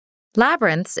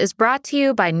Labyrinths is brought to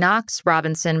you by Knox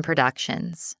Robinson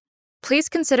Productions. Please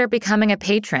consider becoming a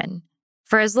patron.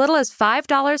 For as little as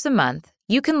 $5 a month,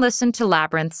 you can listen to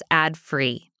Labyrinths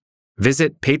ad-free.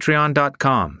 Visit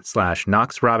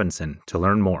patreon.com/Knox Robinson to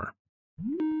learn more.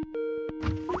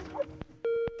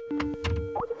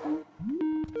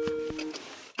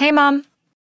 Hey, Mom.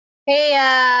 Hey,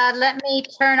 let me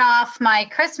turn off my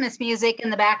Christmas music in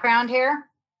the background here.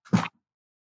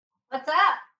 What's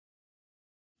up?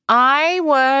 I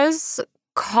was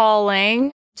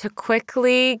calling to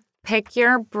quickly pick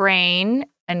your brain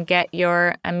and get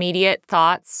your immediate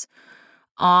thoughts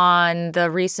on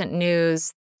the recent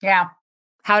news. Yeah.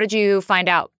 How did you find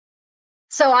out?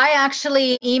 So I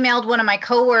actually emailed one of my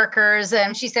coworkers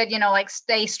and she said,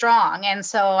 stay strong. And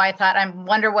so I thought, I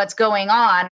wonder what's going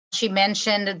on. She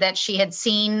mentioned that she had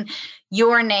seen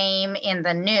your name in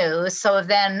the news. So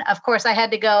then, of course, I had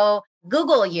to go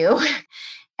Google you.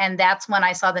 And that's when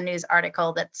I saw the news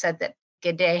article that said that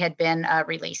Gaudet had been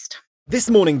released. This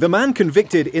morning, the man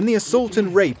convicted in the assault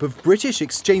and rape of British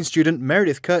exchange student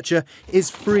Meredith Kercher is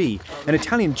free. An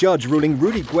Italian judge ruling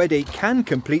Rudy Guede can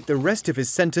complete the rest of his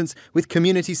sentence with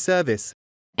community service.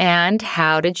 And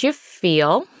how did you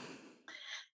feel?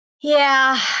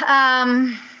 Yeah,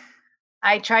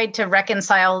 I tried to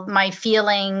reconcile my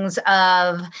feelings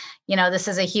of, this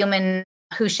is a human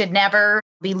who should never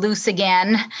be loose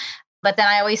again. But then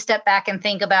I always step back and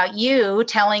think about you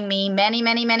telling me many,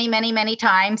 many, many, many, many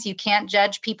times you can't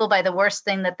judge people by the worst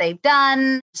thing that they've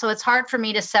done. So it's hard for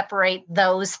me to separate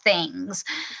those things,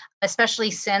 especially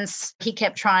since he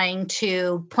kept trying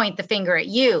to point the finger at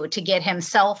you to get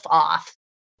himself off.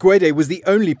 Guede was the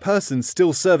only person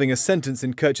still serving a sentence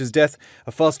in Kercher's death.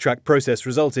 A fast-track process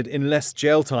resulted in less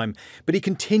jail time, but he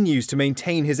continues to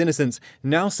maintain his innocence,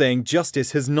 now saying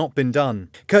justice has not been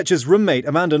done. Kercher's roommate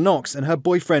Amanda Knox and her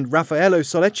boyfriend Raffaello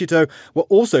Sollecito were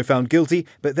also found guilty,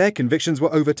 but their convictions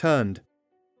were overturned.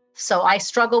 So I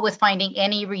struggle with finding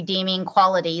any redeeming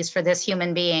qualities for this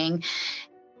human being.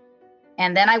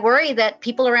 And then I worry that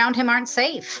people around him aren't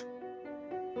safe.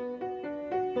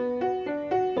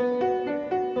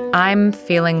 I'm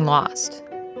feeling lost.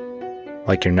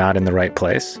 Like you're not in the right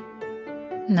place?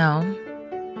 No,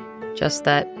 just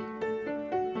that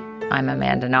I'm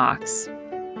Amanda Knox.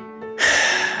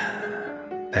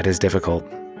 That is difficult.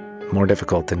 More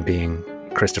difficult than being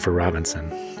Christopher Robinson.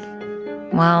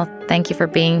 Well, thank you for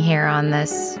being here on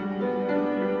this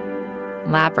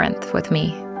labyrinth with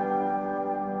me.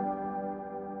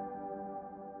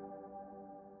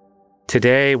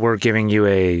 Today, we're giving you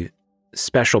a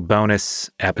special bonus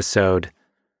episode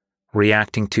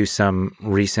reacting to some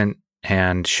recent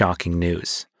and shocking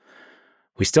news.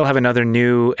 We still have another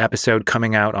new episode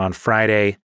coming out on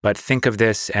Friday, but think of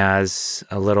this as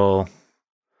a little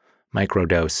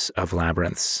microdose of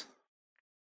Labyrinths.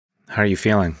 How are you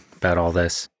feeling about all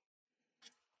this?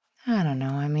 I don't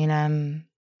know. I mean, I'm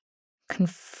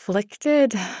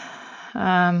conflicted.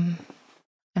 I'm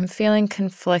feeling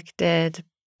conflicted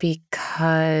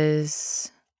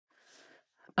because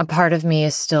a part of me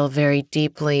is still very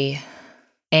deeply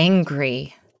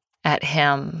angry at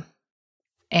him.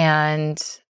 And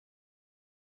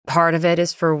part of it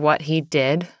is for what he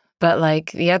did. But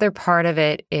the other part of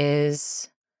it is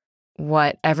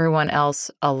what everyone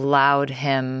else allowed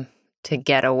him to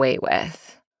get away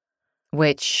with,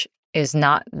 which is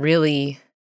not really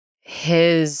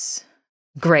his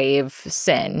grave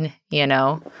sin,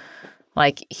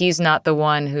 he's not the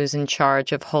one who's in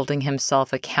charge of holding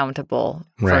himself accountable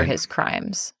for his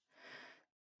crimes.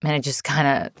 And it just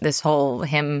this whole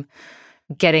him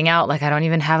getting out, I don't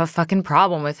even have a fucking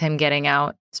problem with him getting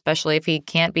out, especially if he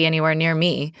can't be anywhere near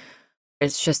me.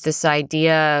 It's just this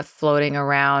idea floating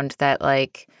around that,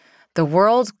 the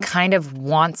world kind of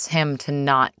wants him to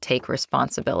not take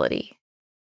responsibility.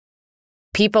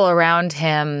 People around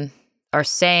him are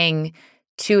saying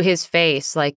to his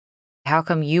face, how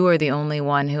come you are the only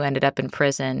one who ended up in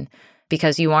prison?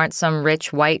 Because you aren't some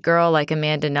rich white girl like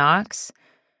Amanda Knox?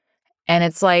 And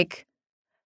it's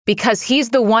because he's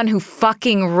the one who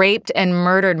fucking raped and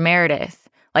murdered Meredith.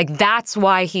 That's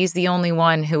why he's the only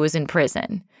one who was in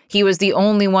prison. He was the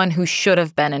only one who should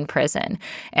have been in prison.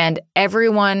 And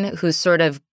everyone who's sort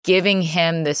of giving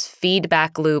him this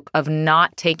feedback loop of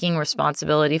not taking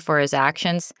responsibility for his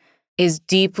actions is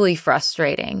deeply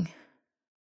frustrating,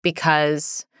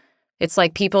 because it's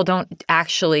people don't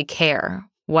actually care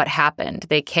what happened.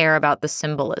 They care about the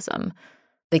symbolism.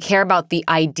 They care about the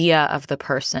idea of the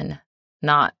person,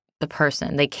 not the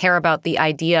person. They care about the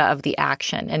idea of the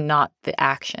action and not the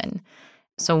action.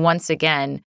 So once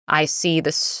again, I see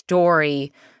the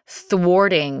story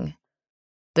thwarting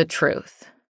the truth.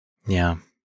 Yeah.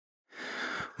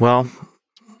 Well,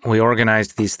 we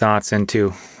organized these thoughts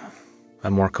into a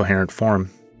more coherent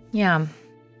form. Yeah.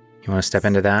 You want to step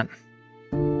into that?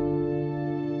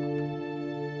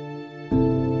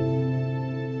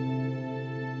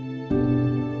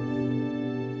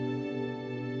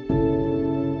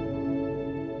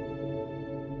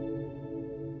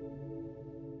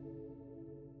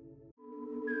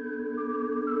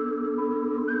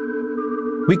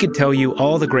 We could tell you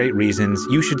all the great reasons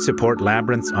you should support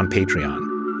Labyrinths on Patreon,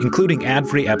 including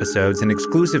ad-free episodes and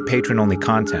exclusive patron-only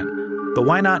content. But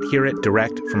why not hear it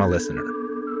direct from a listener?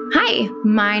 Hi,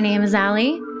 my name is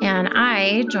Allie, and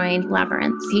I joined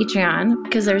Labyrinth's Patreon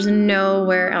because there's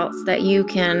nowhere else that you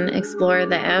can explore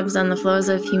the ebbs and the flows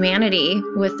of humanity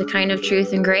with the kind of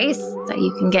truth and grace that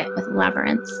you can get with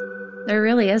Labyrinths. There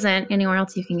really isn't anywhere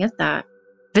else you can get that.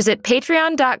 Visit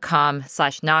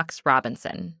patreon.com/Knox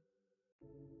Robinson.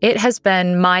 It has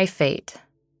been my fate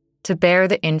to bear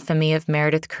the infamy of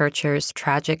Meredith Kercher's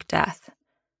tragic death,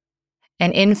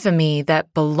 an infamy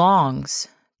that belongs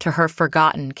to her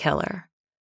forgotten killer,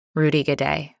 Rudy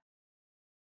Guede.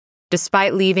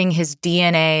 Despite leaving his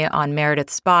DNA on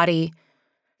Meredith's body,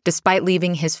 despite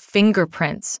leaving his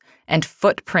fingerprints and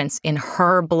footprints in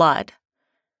her blood,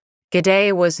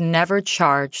 Guede was never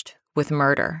charged with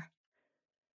murder.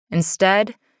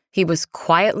 Instead, he was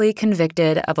quietly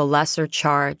convicted of a lesser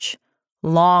charge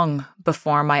long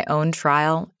before my own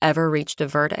trial ever reached a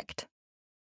verdict.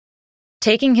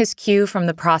 Taking his cue from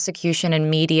the prosecution and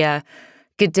media,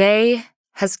 Guede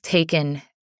has taken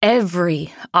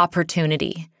every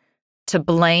opportunity to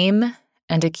blame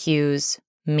and accuse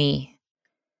me.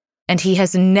 And he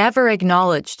has never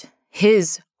acknowledged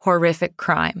his horrific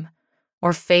crime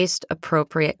or faced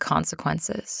appropriate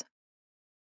consequences.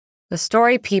 The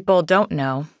story people don't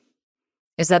know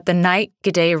is that the night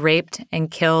Guede raped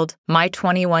and killed my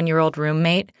 21-year-old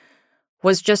roommate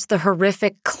was just the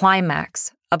horrific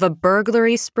climax of a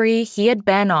burglary spree he had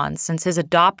been on since his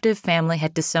adoptive family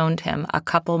had disowned him a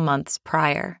couple months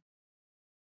prior.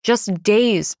 Just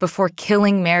days before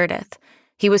killing Meredith,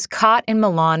 he was caught in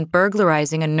Milan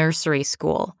burglarizing a nursery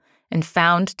school and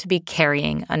found to be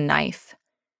carrying a knife.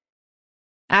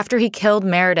 After he killed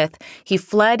Meredith, he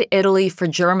fled Italy for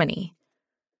Germany.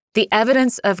 The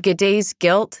evidence of Guede's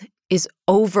guilt is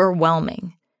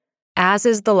overwhelming, as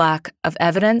is the lack of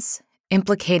evidence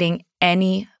implicating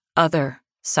any other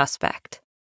suspect.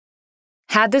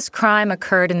 Had this crime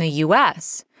occurred in the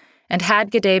U.S., and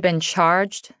had Guede been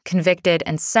charged, convicted,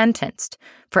 and sentenced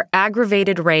for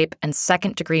aggravated rape and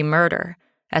second-degree murder,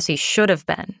 as he should have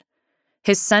been,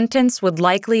 his sentence would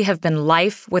likely have been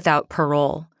life without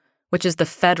parole, which is the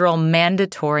federal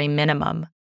mandatory minimum.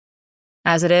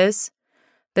 As it is,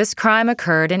 this crime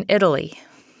occurred in Italy,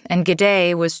 and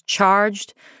Guede was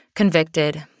charged,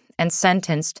 convicted, and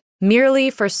sentenced merely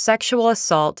for sexual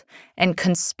assault and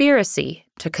conspiracy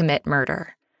to commit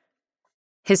murder.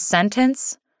 His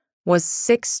sentence was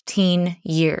 16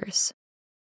 years.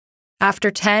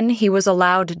 After 10, he was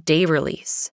allowed day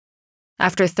release.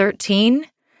 After 13,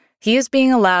 he is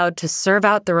being allowed to serve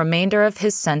out the remainder of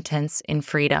his sentence in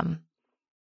freedom.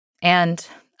 And,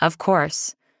 of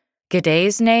course,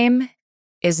 Guede's name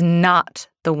is not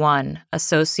the one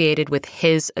associated with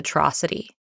his atrocity.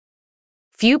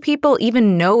 Few people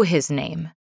even know his name.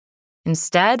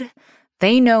 Instead,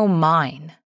 they know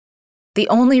mine. The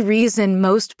only reason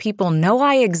most people know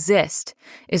I exist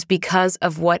is because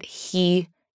of what he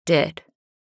did.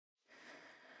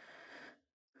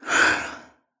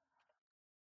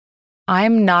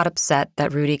 I'm not upset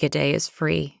that Rudy Guede is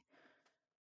free.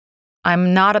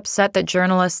 I'm not upset that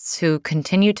journalists who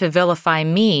continue to vilify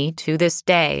me to this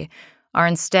day are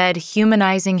instead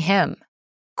humanizing him,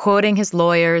 quoting his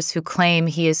lawyers who claim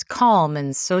he is calm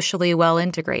and socially well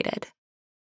integrated.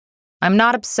 I'm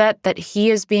not upset that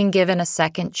he is being given a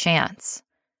second chance.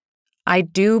 I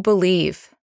do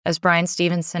believe, as Bryan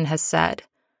Stevenson has said,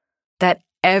 that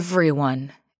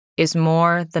everyone is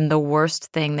more than the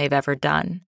worst thing they've ever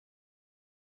done.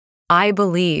 I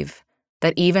believe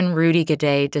that even Rudy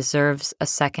Guede deserves a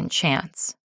second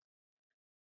chance.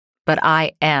 But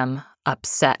I am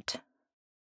upset.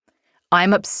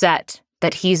 I'm upset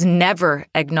that he's never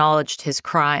acknowledged his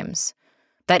crimes,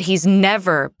 that he's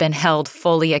never been held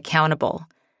fully accountable,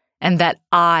 and that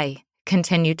I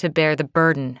continue to bear the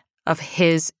burden of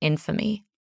his infamy.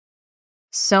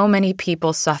 So many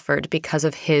people suffered because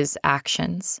of his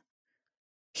actions.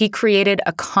 He created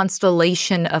a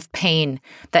constellation of pain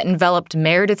that enveloped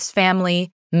Meredith's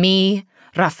family, me,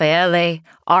 Raffaele,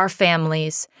 our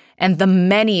families, and the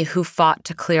many who fought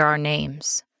to clear our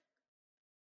names.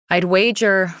 I'd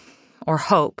wager, or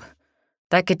hope,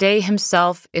 that Guede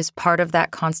himself is part of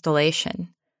that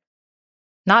constellation.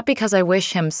 Not because I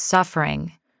wish him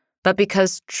suffering, but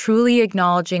because truly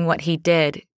acknowledging what he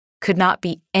did could not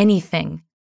be anything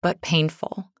but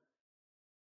painful.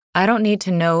 I don't need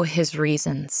to know his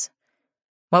reasons,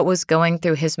 what was going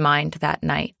through his mind that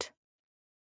night.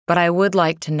 But I would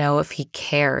like to know if he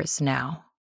cares now.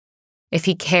 If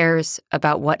he cares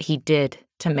about what he did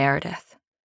to Meredith,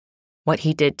 what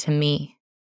he did to me.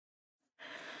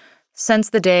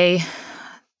 Since the day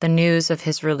the news of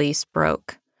his release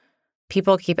broke,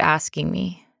 people keep asking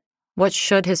me, what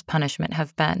should his punishment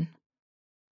have been?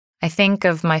 I think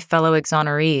of my fellow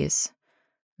exonerees.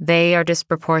 They are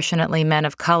disproportionately men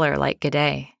of color like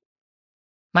Gade.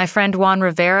 My friend Juan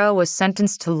Rivera was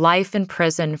sentenced to life in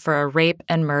prison for a rape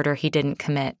and murder he didn't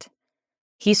commit.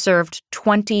 He served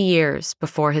 20 years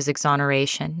before his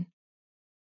exoneration.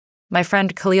 My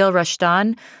friend Khalil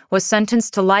Rashdan was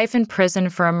sentenced to life in prison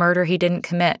for a murder he didn't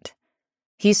commit.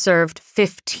 He served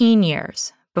 15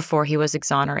 years before he was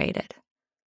exonerated.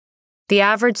 The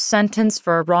average sentence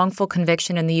for a wrongful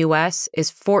conviction in the U.S.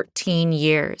 is 14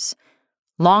 years,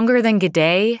 longer than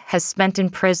Gade has spent in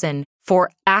prison for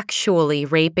actually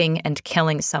raping and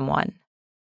killing someone.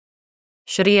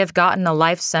 Should he have gotten a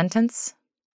life sentence?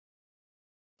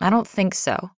 I don't think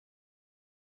so.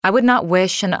 I would not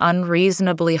wish an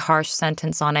unreasonably harsh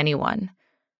sentence on anyone.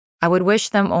 I would wish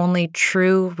them only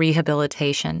true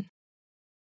rehabilitation.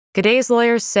 Gade's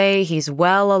lawyers say he's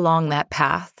well along that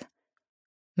path.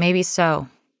 Maybe so.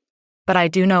 But I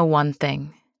do know one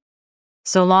thing.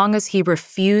 So long as he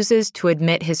refuses to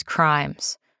admit his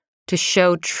crimes, to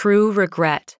show true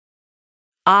regret,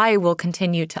 I will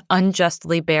continue to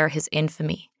unjustly bear his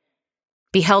infamy,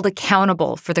 be held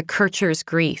accountable for the Kircher's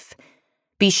grief,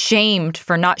 be shamed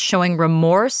for not showing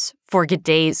remorse for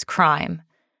Gade's crime.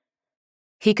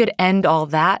 He could end all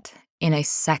that in a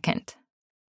second.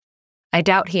 I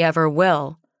doubt he ever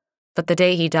will, but the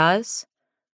day he does,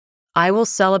 I will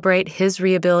celebrate his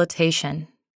rehabilitation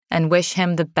and wish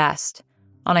him the best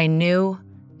on a new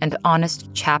and honest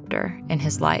chapter in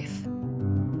his life.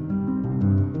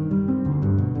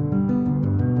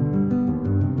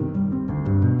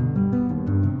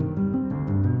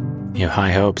 You have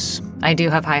high hopes. I do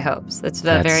have high hopes. That's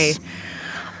a very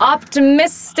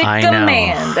optimistic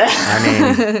demand.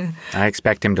 I mean, I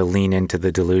expect him to lean into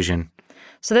the delusion.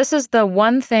 So this is the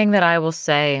one thing that I will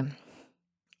say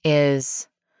is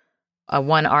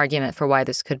one argument for why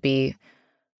this could be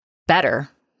better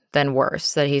than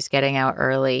worse, that he's getting out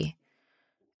early,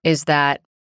 is that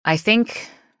I think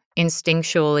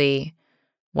instinctually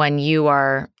when you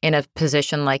are in a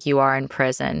position like you are in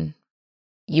prison,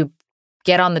 you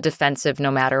get on the defensive no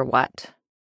matter what.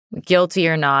 Guilty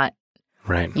or not,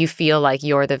 right? You feel like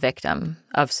you're the victim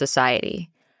of society.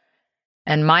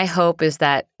 And my hope is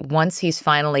that once he's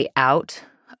finally out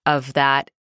of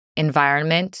that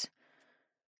environment,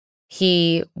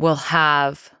 he will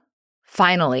have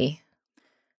finally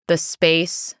the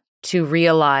space to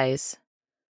realize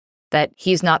that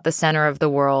he's not the center of the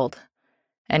world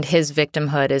and his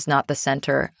victimhood is not the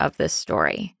center of this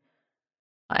story.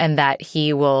 And that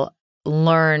he will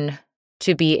learn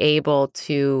to be able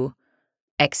to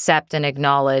accept and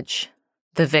acknowledge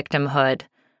the victimhood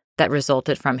that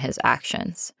resulted from his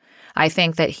actions. I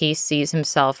think that he sees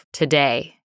himself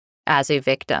today as a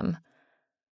victim,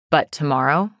 but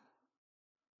tomorrow,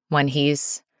 when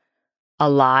he's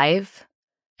alive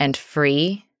and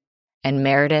free and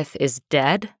Meredith is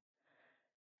dead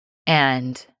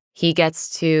and he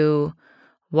gets to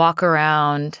walk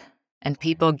around and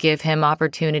people give him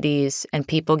opportunities and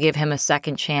people give him a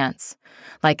second chance,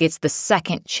 like it's the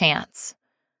second chance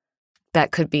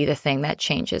that could be the thing that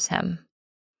changes him.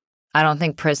 I don't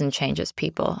think prison changes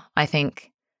people. I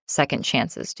think second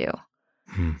chances do.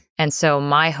 And so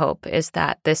my hope is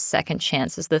that this second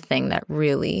chance is the thing that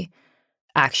really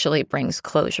actually brings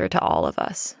closure to all of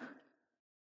us.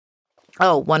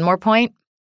 Oh, one more point.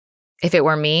 If it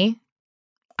were me,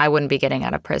 I wouldn't be getting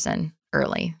out of prison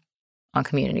early on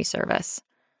community service.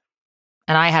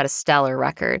 And I had a stellar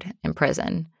record in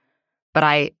prison. But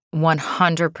I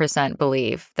 100%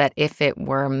 believe that if it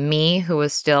were me who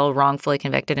was still wrongfully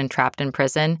convicted and trapped in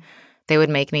prison, they would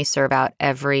make me serve out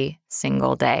every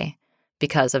single day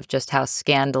because of just how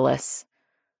scandalous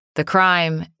the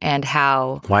crime and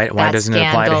how why doesn't it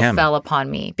apply to him? Fell upon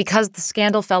me. Because the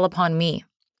scandal fell upon me.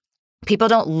 People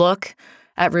don't look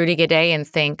at Rudy Gade and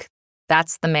think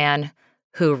that's the man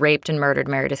who raped and murdered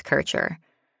Meredith Kircher.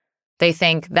 They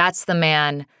think that's the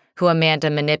man who Amanda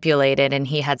manipulated and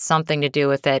he had something to do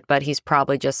with it, but he's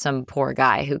probably just some poor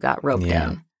guy who got roped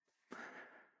in.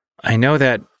 I know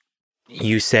that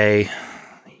you say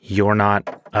you're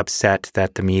not upset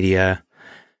that the media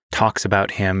talks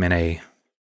about him in a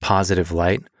positive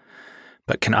light.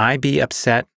 But can I be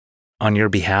upset on your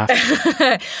behalf?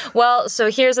 Well,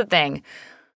 so here's the thing.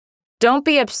 Don't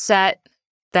be upset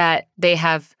that they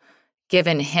have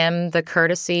given him the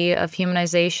courtesy of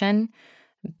humanization.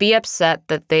 Be upset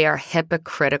that they are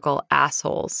hypocritical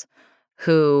assholes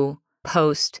who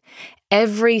post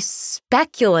every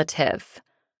speculative,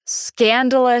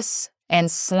 scandalous,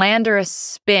 and slanderous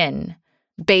spin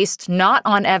based not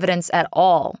on evidence at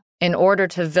all in order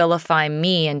to vilify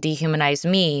me and dehumanize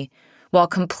me, while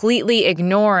completely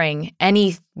ignoring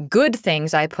any good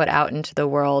things I put out into the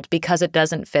world because it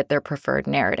doesn't fit their preferred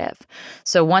narrative.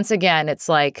 So once again, it's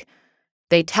like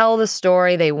they tell the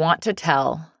story they want to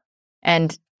tell,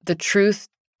 and the truth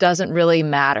doesn't really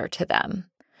matter to them.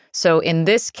 So in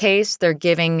this case, they're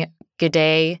giving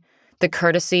G'day the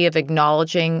courtesy of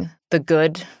acknowledging the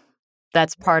good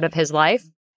that's part of his life.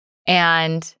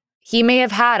 And he may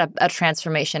have had a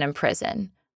transformation in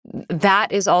prison.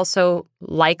 That is also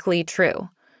likely true.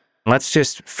 Let's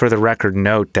just, for the record,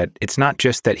 note that it's not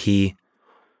just that he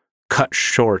cut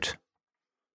short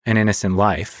an innocent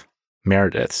life,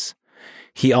 Meredith's.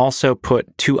 He also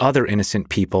put 2 other innocent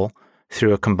people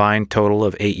through a combined total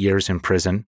of 8 years in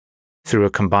prison, through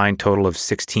a combined total of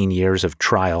 16 years of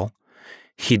trial.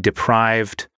 He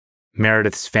deprived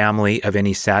Meredith's family of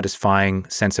any satisfying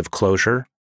sense of closure,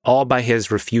 all by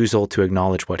his refusal to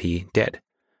acknowledge what he did.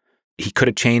 He could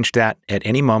have changed that at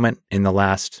any moment in the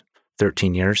last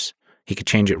 13 years. He could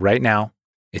change it right now.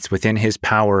 It's within his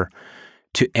power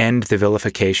to end the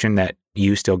vilification that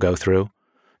you still go through,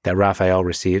 that Raphael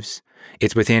receives.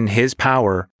 It's within his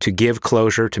power to give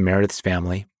closure to Meredith's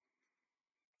family.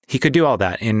 He could do all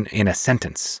that in a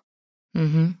sentence.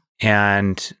 Mm-hmm.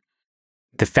 And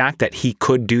the fact that he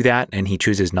could do that and he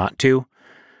chooses not to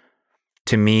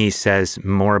me says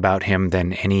more about him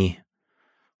than any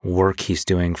work he's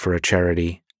doing for a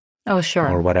charity. Oh, sure.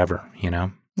 Or whatever, you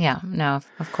know? Yeah, no,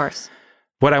 of course.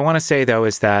 What I want to say, though,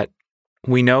 is that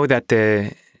we know that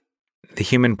the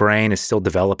human brain is still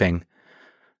developing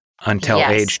until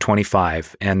age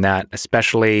 25, and that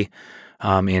especially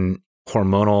in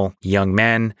hormonal young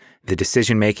men, the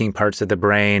decision-making parts of the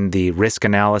brain, the risk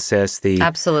analysis,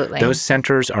 Absolutely. Those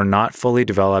centers are not fully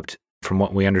developed from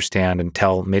what we understand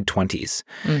until mid-20s.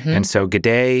 Mm-hmm. And so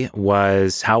G'day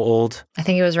was how old? I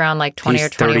think he was around like 20 or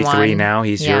 21. He's 33 now.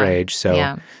 He's your age.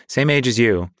 So same age as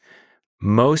you.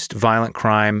 Most violent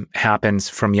crime happens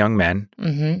from young men,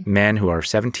 men who are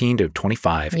 17 to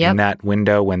 25, in that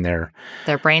window when their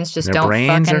brains just their don't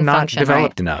brains fucking are not function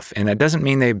developed right. enough. And that doesn't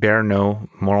mean they bear no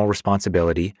moral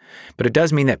responsibility, but it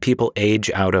does mean that people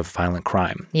age out of violent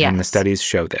crime. Yes. And the studies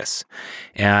show this.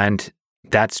 And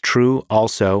that's true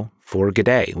also for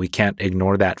G'day. We can't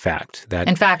ignore that fact. That,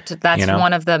 in fact, that's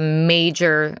one of the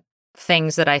major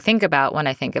things that I think about when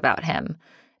I think about him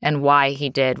and why he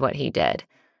did what he did.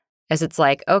 Is it's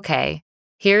like, okay,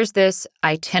 here's this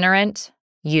itinerant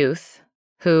youth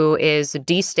who is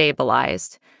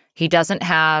destabilized. He doesn't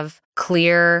have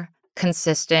clear,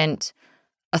 consistent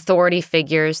authority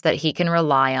figures that he can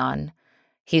rely on.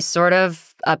 He's sort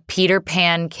of a Peter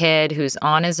Pan kid who's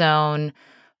on his own,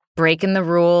 breaking the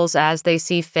rules as they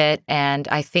see fit. And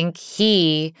I think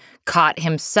he caught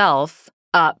himself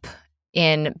up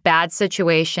in bad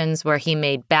situations where he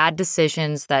made bad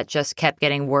decisions that just kept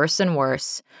getting worse and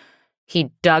worse. He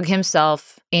dug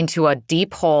himself into a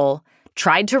deep hole,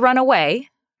 tried to run away,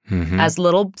 as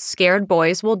little scared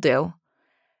boys will do.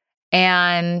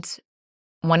 And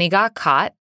when he got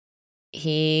caught,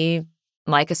 he,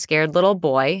 like a scared little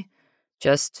boy,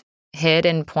 just hid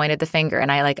and pointed the finger. And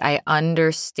I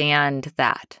understand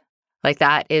that. Like,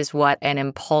 that is what an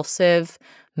impulsive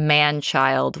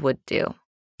man-child would do.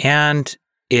 And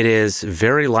it is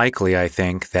very likely, I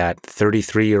think, that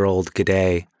 33-year-old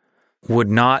G'day would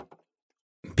not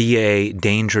be a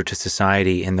danger to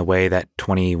society in the way that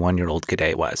 21-year-old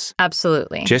G'day was.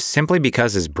 Absolutely. Just simply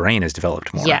because his brain has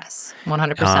developed more. Yes,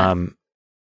 100%.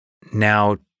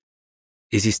 Now,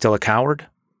 is he still a coward?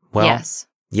 Well,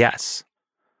 yes.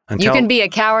 Until, you can be a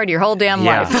coward your whole damn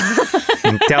life.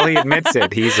 Until he admits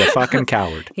it, he's a fucking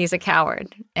coward. He's a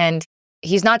coward. And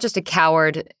he's not just a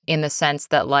coward in the sense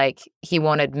that, like, he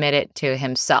won't admit it to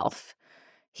himself.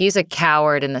 He's a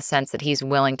coward in the sense that he's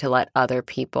willing to let other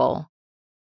people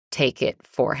take it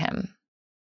for him,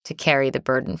 to carry the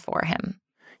burden for him.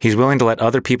 He's willing to let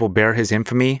other people bear his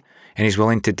infamy, and he's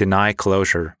willing to deny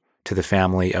closure to the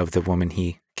family of the woman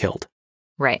he killed.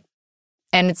 Right.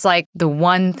 And it's like the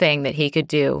one thing that he could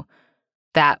do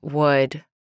that would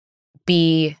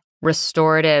be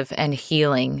restorative and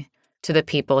healing to the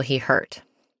people he hurt.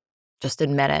 Just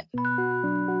admit it.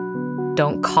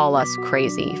 Don't call us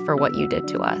crazy for what you did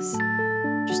to us.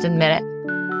 Just admit it.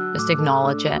 Just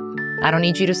acknowledge it. I don't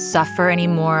need you to suffer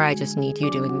anymore. I just need you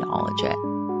to acknowledge it.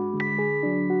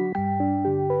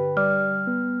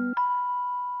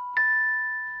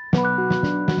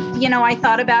 I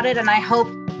thought about it, and I hope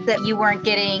that you weren't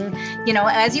getting,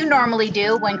 as you normally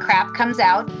do when crap comes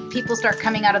out, people start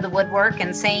coming out of the woodwork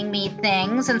and saying mean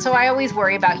things. And so I always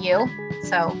worry about you.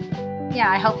 So,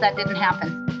 yeah, I hope that didn't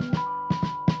happen.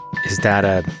 Is that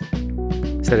a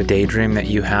daydream that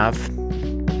you have?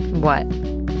 What?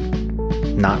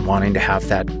 Not wanting to have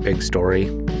that big story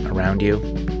around you?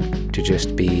 To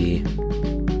just be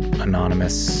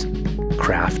anonymous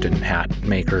craft and hat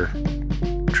maker,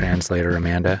 translator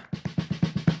Amanda?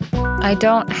 I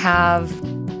don't have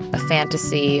a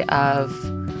fantasy of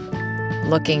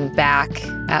looking back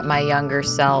at my younger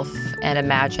self and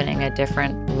imagining a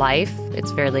different life.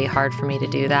 It's fairly hard for me to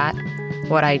do that.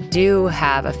 What I do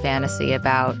have a fantasy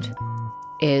about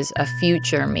is a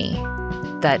future me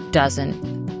that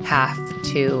doesn't have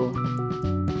to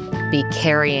be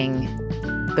carrying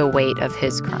the weight of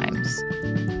his crimes.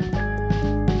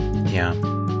 Yeah.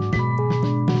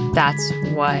 That's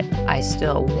what I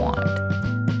still want.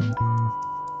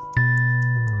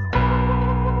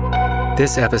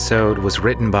 This episode was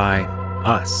written by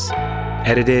us,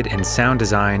 edited and sound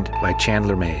designed by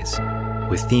Chandler Mays,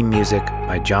 with theme music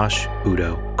by Josh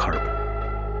Udo Karp.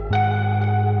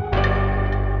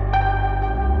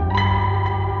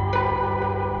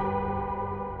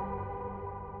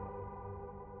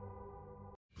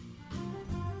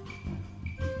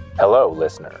 Hello,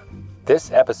 listener.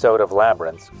 This episode of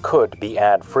Labyrinths could be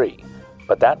ad-free,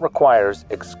 but that requires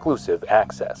exclusive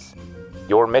access.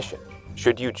 Your mission,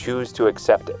 should you choose to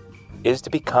accept it, is to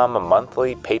become a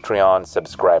monthly Patreon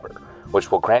subscriber,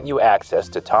 which will grant you access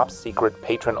to top-secret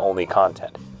patron-only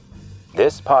content.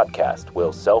 This podcast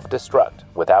will self-destruct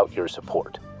without your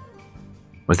support.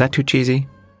 Was that too cheesy?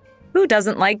 Who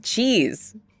doesn't like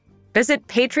cheese? Visit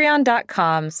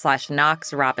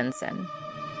patreon.com/Knox Robinson.